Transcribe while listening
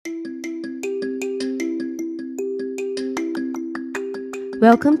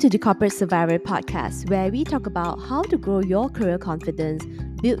Welcome to the Corporate Survivor podcast, where we talk about how to grow your career confidence,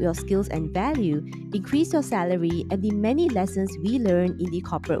 build your skills and value, increase your salary, and the many lessons we learn in the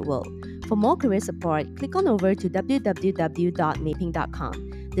corporate world. For more career support, click on over to www.maping.com.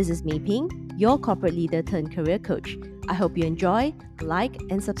 This is Maping, your corporate leader turned career coach. I hope you enjoy, like,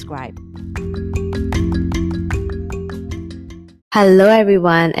 and subscribe. Hello,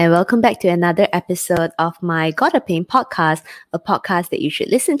 everyone, and welcome back to another episode of my Got a Pain podcast, a podcast that you should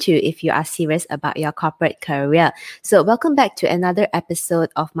listen to if you are serious about your corporate career. So welcome back to another episode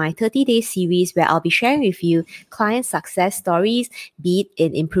of my 30-day series where I'll be sharing with you client success stories, be it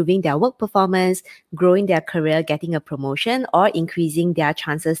in improving their work performance, growing their career, getting a promotion, or increasing their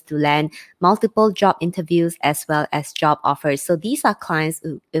chances to land multiple job interviews as well as job offers. So these are clients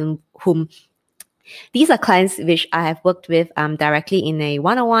which I have worked with directly in a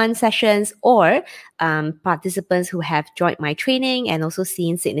one-on-one sessions or participants who have joined my training and also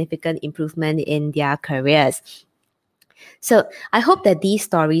seen significant improvement in their careers. So I hope that these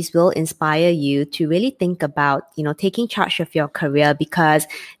stories will inspire you to really think about, taking charge of your career, because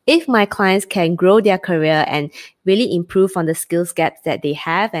if my clients can grow their career and really improve on the skills gaps that they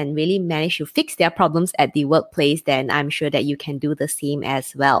have and really manage to fix their problems at the workplace, then I'm sure that you can do the same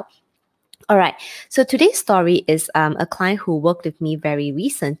as well. All right. So today's story is a client who worked with me very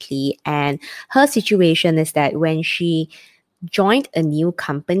recently, and her situation is that when she joined a new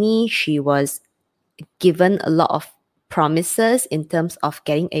company, she was given a lot of promises in terms of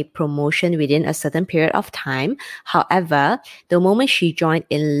getting a promotion within a certain period of time. However, the moment she joined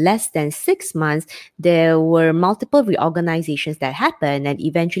in less than 6 months, there were multiple reorganizations that happened, and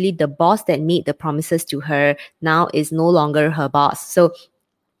eventually the boss that made the promises to her now is no longer her boss. So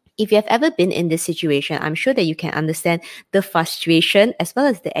if you have ever been in this situation, I'm sure that you can understand the frustration as well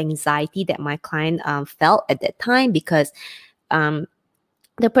as the anxiety that my client felt at that time, because the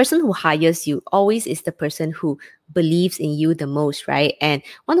person who hires you always is the person who believes in you the most, right? And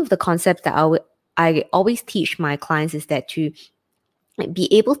one of the concepts that I always teach my clients is that to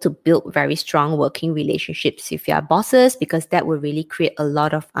be able to build very strong working relationships with your bosses, because that will really create a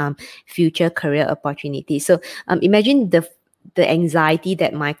lot of future career opportunities. So imagine the anxiety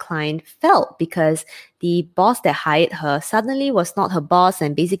that my client felt, because the boss that hired her suddenly was not her boss,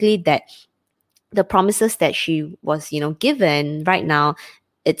 and basically that the promises that she was given right now,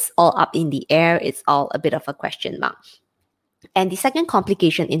 it's all up in the air. It's all a bit of a question mark. And the second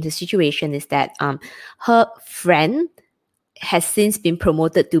complication in the situation is that her friend has since been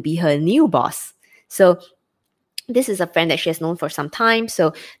promoted to be her new boss. So this is a friend that she has known for some time.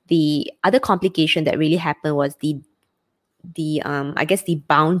 So the other complication that really happened was the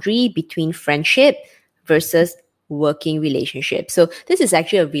boundary between friendship versus working relationship. So this is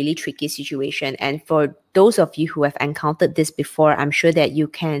actually a really tricky situation. And for those of you who have encountered this before, I'm sure that you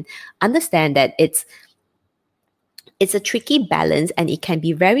can understand that it's a tricky balance, and it can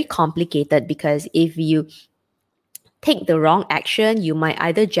be very complicated, because if you take the wrong action, you might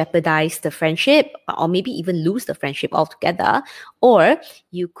either jeopardize the friendship or maybe even lose the friendship altogether, or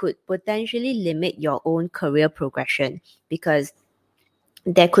you could potentially limit your own career progression, because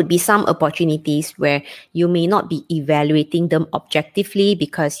there could be some opportunities where you may not be evaluating them objectively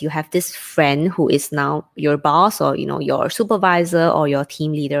because you have this friend who is now your boss, or your supervisor or your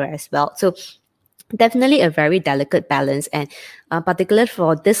team leader as well. So definitely a very delicate balance. And particularly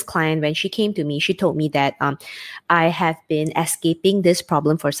for this client, when she came to me, she told me that I have been escaping this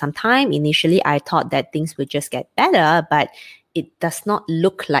problem for some time. Initially, I thought that things would just get better, but it does not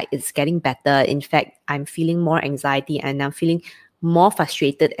look like it's getting better. In fact, I'm feeling more anxiety, and I'm feeling more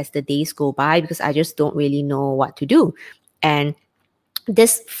frustrated as the days go by, because I just don't really know what to do. And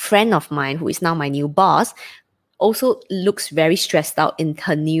this friend of mine, who is now my new boss, also looks very stressed out in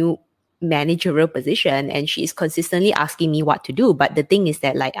her new managerial position, and she is consistently asking me what to do. But the thing is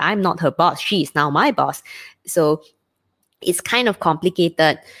that, I'm not her boss, she is now my boss. So it's kind of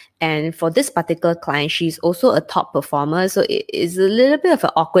complicated. And for this particular client, she's also a top performer, so it is a little bit of an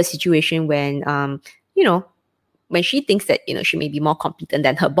awkward situation when when she thinks that she may be more competent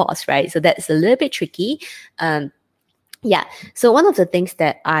than her boss, right? So that's a little bit tricky. So one of the things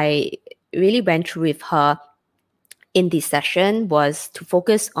that I really went through with her in this session was to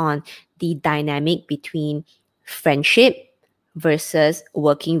focus on the dynamic between friendship versus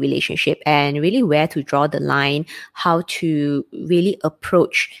working relationship, and really where to draw the line, how to really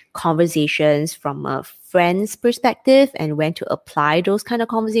approach conversations from a friend's perspective, and when to apply those kind of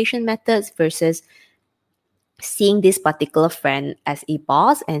conversation methods versus seeing this particular friend as a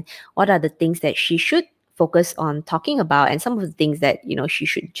boss, and what are the things that she should focus on talking about, and some of the things that she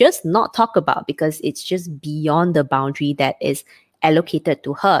should just not talk about because it's just beyond the boundary that is allocated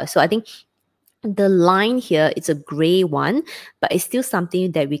to her. So I think the line here, it's a gray one, but it's still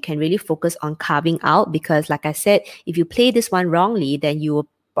something that we can really focus on carving out, because like I said, if you play this one wrongly, then you will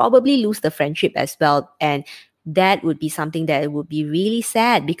probably lose the friendship as well. And that would be something that would be really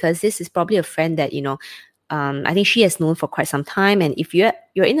sad, because this is probably a friend that, I think she has known for quite some time. And if you're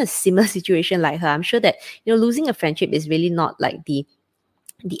in a similar situation like her, I'm sure that, losing a friendship is really not like the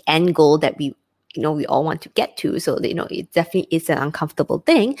end goal that we all want to get to. So, it definitely is an uncomfortable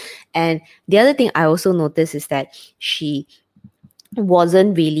thing. And the other thing I also noticed is that she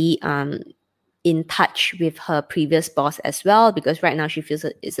wasn't really in touch with her previous boss as well, because right now she feels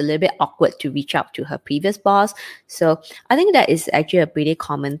it's a little bit awkward to reach out to her previous boss. So I think that is actually a pretty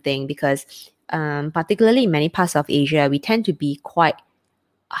common thing, because particularly in many parts of Asia, we tend to be quite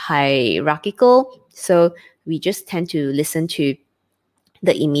hierarchical. So we just tend to listen to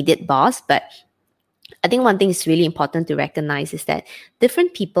the immediate boss. But I think one thing is really important to recognize is that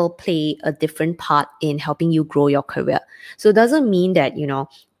different people play a different part in helping you grow your career. So it doesn't mean that,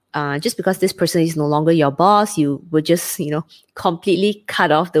 just because this person is no longer your boss, you would just, completely cut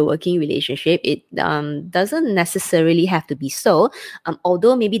off the working relationship. It doesn't necessarily have to be so.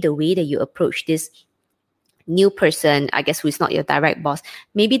 Although maybe the way that you approach this new person, I guess, who is not your direct boss,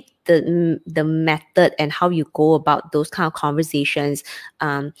 maybe the method and how you go about those kind of conversations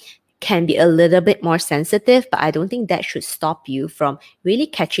can be a little bit more sensitive, but I don't think that should stop you from really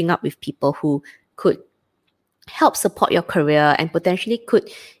catching up with people who could help support your career and potentially could,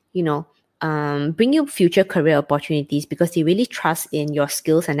 bring you future career opportunities, because they really trust in your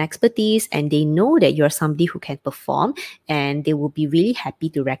skills and expertise, and they know that you're somebody who can perform, and they will be really happy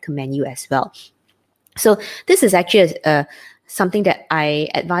to recommend you as well. So this is actually something that I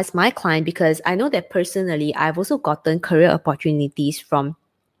advise my client, because I know that personally, I've also gotten career opportunities from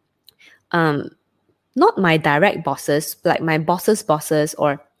not my direct bosses, like my boss's bosses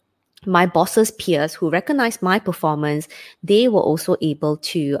or my boss's peers who recognize my performance. They were also able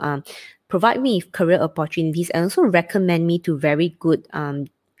to provide me with career opportunities and also recommend me to very good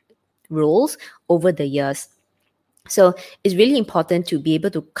roles over the years. So it's really important to be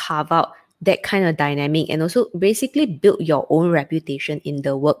able to carve out that kind of dynamic and also basically build your own reputation in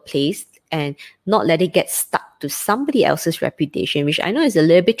the workplace and not let it get stuck to somebody else's reputation, which I know is a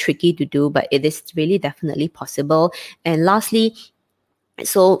little bit tricky to do, but it is really definitely possible. And lastly,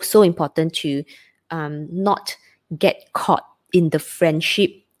 it's so important to not get caught in the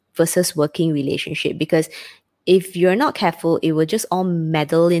friendship versus working relationship, because if you're not careful, it will just all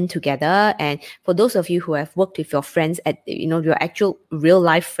meddle in together. And for those of you who have worked with your friends at, your actual real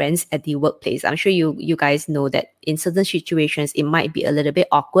life friends at the workplace, I'm sure you guys know that in certain situations, it might be a little bit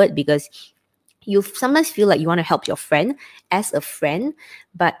awkward, because you sometimes feel like you want to help your friend as a friend,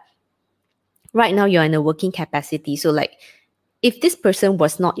 but right now you're in a working capacity. So like, if this person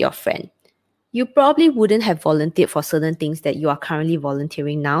was not your friend, you probably wouldn't have volunteered for certain things that you are currently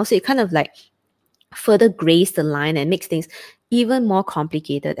volunteering now. So it kind of like further grays the line and makes things even more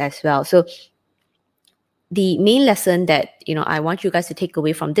complicated as well. So the main lesson that, I want you guys to take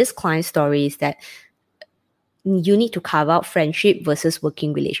away from this client story is that you need to carve out friendship versus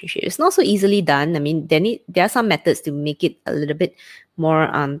working relationship. It's not so easily done. I mean, there are some methods to make it a little bit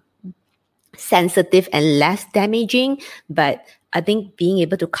more sensitive and less damaging, but I think being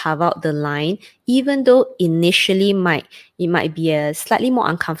able to carve out the line, even though initially it might be a slightly more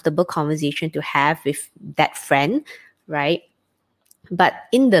uncomfortable conversation to have with that friend, right? But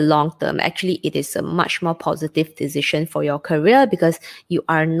in the long term, actually, it is a much more positive decision for your career, because you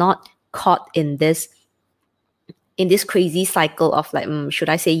are not caught in this crazy cycle of like, should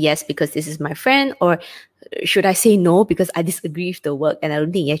I say yes because this is my friend, or should I say no because I disagree with the work and I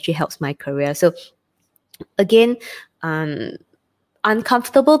don't think it actually helps my career? So again,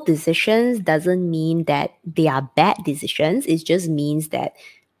 uncomfortable decisions doesn't mean that they are bad decisions. It just means that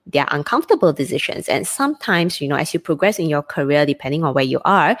they are uncomfortable decisions. And sometimes, as you progress in your career, depending on where you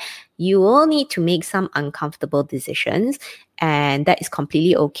are, you will need to make some uncomfortable decisions, and that is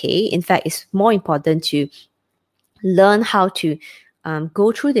completely okay. In fact, it's more important to learn how to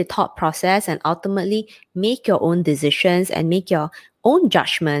go through the thought process and ultimately make your own decisions and make your own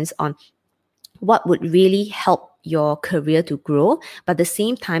judgments on what would really help your career to grow, but at the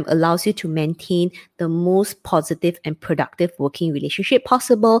same time allows you to maintain the most positive and productive working relationship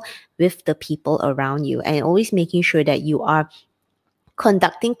possible with the people around you, and always making sure that you are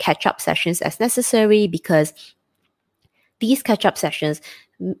conducting catch-up sessions as necessary, because these catch-up sessions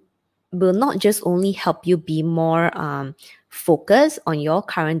will not just only help you be more focus on your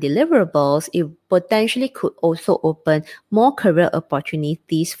current deliverables, it potentially could also open more career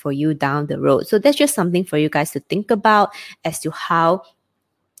opportunities for you down the road. So that's just something for you guys to think about as to how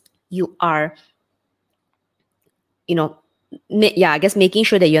you are, I guess making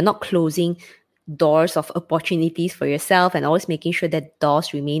sure that you're not closing doors of opportunities for yourself, and always making sure that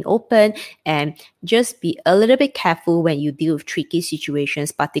doors remain open, and just be a little bit careful when you deal with tricky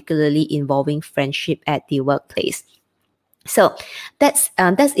situations, particularly involving friendship at the workplace. So that's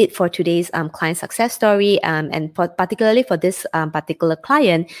it for today's client success story, and particularly for this particular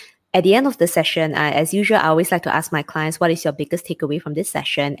client. At the end of the session, as usual, I always like to ask my clients, what is your biggest takeaway from this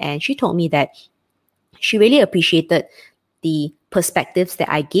session? And she told me that she really appreciated the perspectives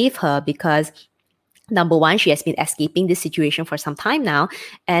that I gave her, because number one, she has been escaping this situation for some time now.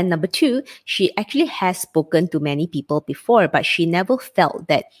 And number two, she actually has spoken to many people before, but she never felt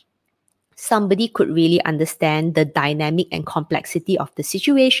that somebody could really understand the dynamic and complexity of the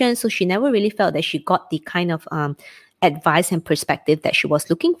situation. So she never really felt that she got the kind of advice and perspective that she was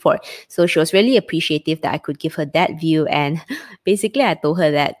looking for. So she was really appreciative that I could give her that view. And basically, I told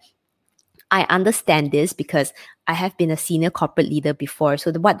her that I understand this because I have been a senior corporate leader before.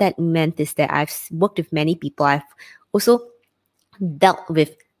 So what that meant is that I've worked with many people. I've also dealt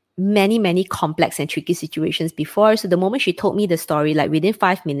with many complex and tricky situations before. So the moment she told me the story, like within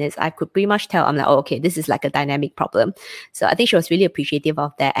 5 minutes, I could pretty much tell, I'm like, oh, okay, this is like a dynamic problem. So I think she was really appreciative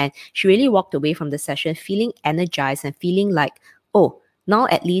of that. And she really walked away from the session feeling energized and feeling like, oh, now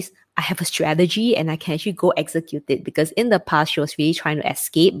at least I have a strategy and I can actually go execute it. Because in the past, she was really trying to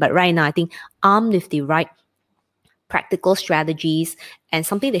escape. But right now, I think armed with the right practical strategies and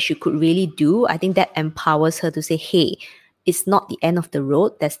something that she could really do, I think that empowers her to say, hey, it's not the end of the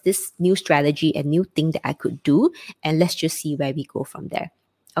road. There's this new strategy and new thing that I could do. And let's just see where we go from there.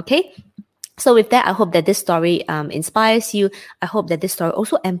 Okay? So with that, I hope that this story inspires you. I hope that this story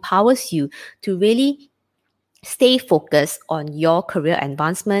also empowers you to really stay focused on your career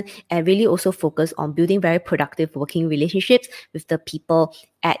advancement, and really also focus on building very productive working relationships with the people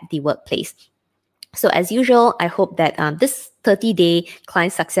at the workplace. So as usual, I hope that this 30-day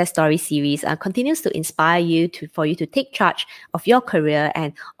client success story series continues to inspire you for you to take charge of your career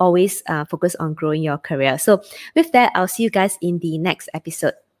and always focus on growing your career. So with that, I'll see you guys in the next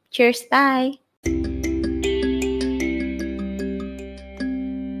episode. Cheers. Bye.